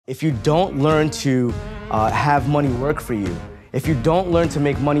If you don't learn to have money work for you, if you don't learn to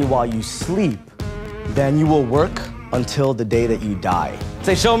make money while you sleep, then you will work until the day that you die.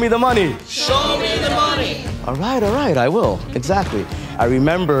 Say, show me the money. Show me the money. All right, I will. Exactly. I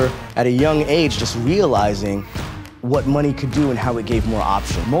remember at a young age just realizing what money could do and how it gave more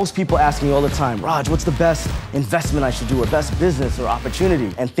options. Most people ask me all the time, Raj, what's the best investment I should do or best business or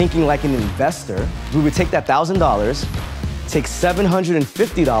opportunity? And thinking like an investor, we would take that $1,000, take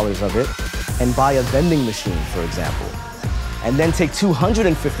 $750 of it and buy a vending machine, for example. And then take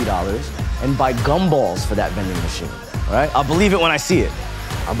 $250 and buy gumballs for that vending machine, all right? I'll believe it when I see it.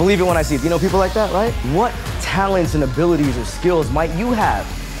 I'll believe it when I see it. You know people like that, right? What talents and abilities or skills might you have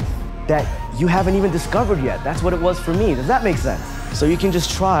that you haven't even discovered yet? That's what it was for me. Does that make sense? So you can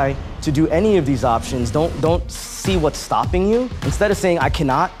just try to do any of these options. Don't see what's stopping you. Instead of saying, I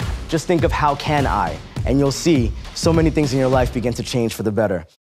cannot, just think of how can I? And you'll see so many things in your life begin to change for the better.